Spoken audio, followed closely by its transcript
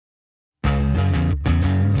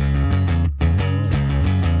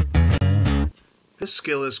This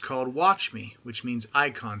skill is called watch me, which means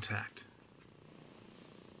eye contact.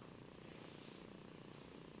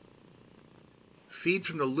 Feed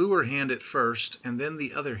from the lure hand at first and then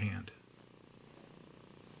the other hand.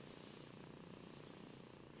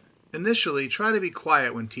 Initially, try to be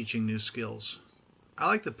quiet when teaching new skills. I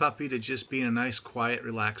like the puppy to just be in a nice, quiet,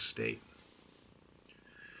 relaxed state.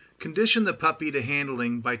 Condition the puppy to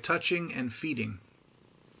handling by touching and feeding.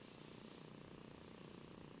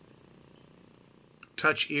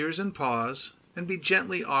 Touch ears and paws and be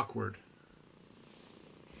gently awkward.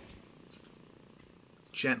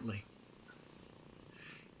 Gently.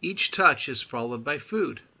 Each touch is followed by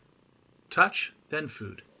food. Touch, then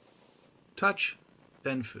food. Touch,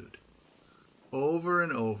 then food. Over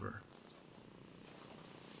and over.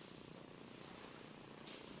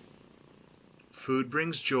 Food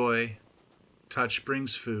brings joy. Touch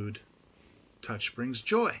brings food. Touch brings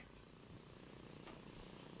joy.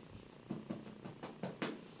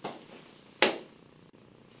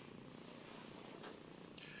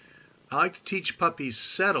 I like to teach puppies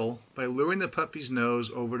settle by luring the puppy's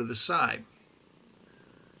nose over to the side.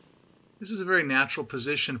 This is a very natural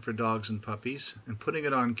position for dogs and puppies, and putting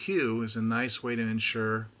it on cue is a nice way to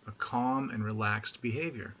ensure a calm and relaxed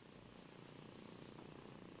behavior.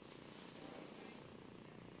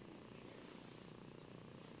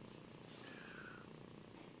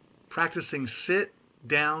 Practicing sit,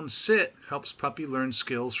 down, sit helps puppy learn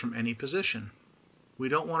skills from any position. We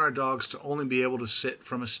don't want our dogs to only be able to sit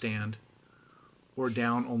from a stand or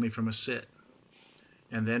down only from a sit.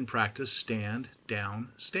 And then practice stand, down,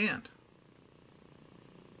 stand.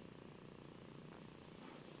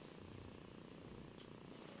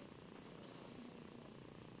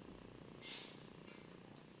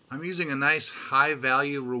 I'm using a nice high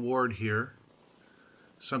value reward here.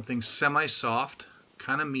 Something semi-soft,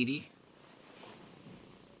 kind of meaty,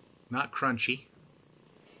 not crunchy.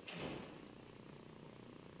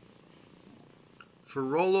 For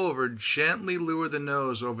rollover, gently lure the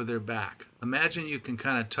nose over their back. Imagine you can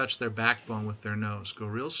kind of touch their backbone with their nose. Go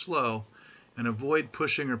real slow and avoid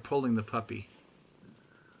pushing or pulling the puppy.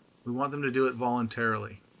 We want them to do it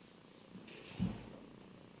voluntarily.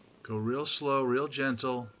 Go real slow, real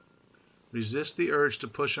gentle. Resist the urge to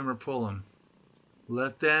push them or pull them.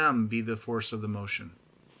 Let them be the force of the motion.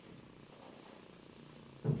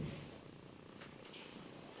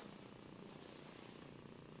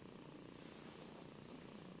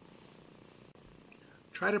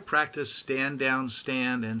 Try to practice stand down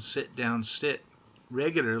stand and sit down sit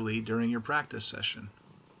regularly during your practice session.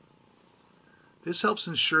 This helps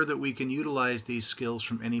ensure that we can utilize these skills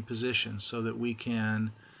from any position, so that we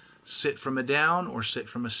can sit from a down or sit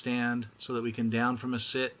from a stand, so that we can down from a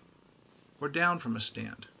sit or down from a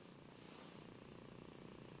stand.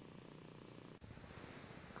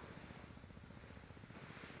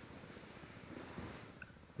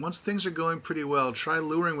 Once things are going pretty well, try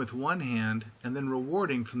luring with one hand and then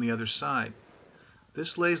rewarding from the other side.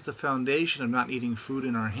 This lays the foundation of not eating food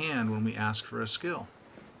in our hand when we ask for a skill.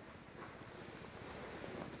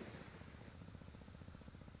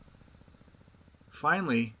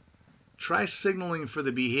 Finally, try signaling for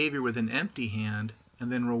the behavior with an empty hand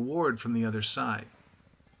and then reward from the other side.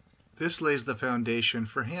 This lays the foundation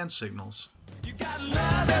for hand signals. You gotta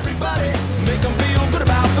love everybody, make them feel good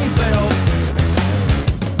about themselves.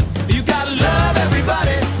 You gotta love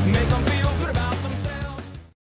everybody.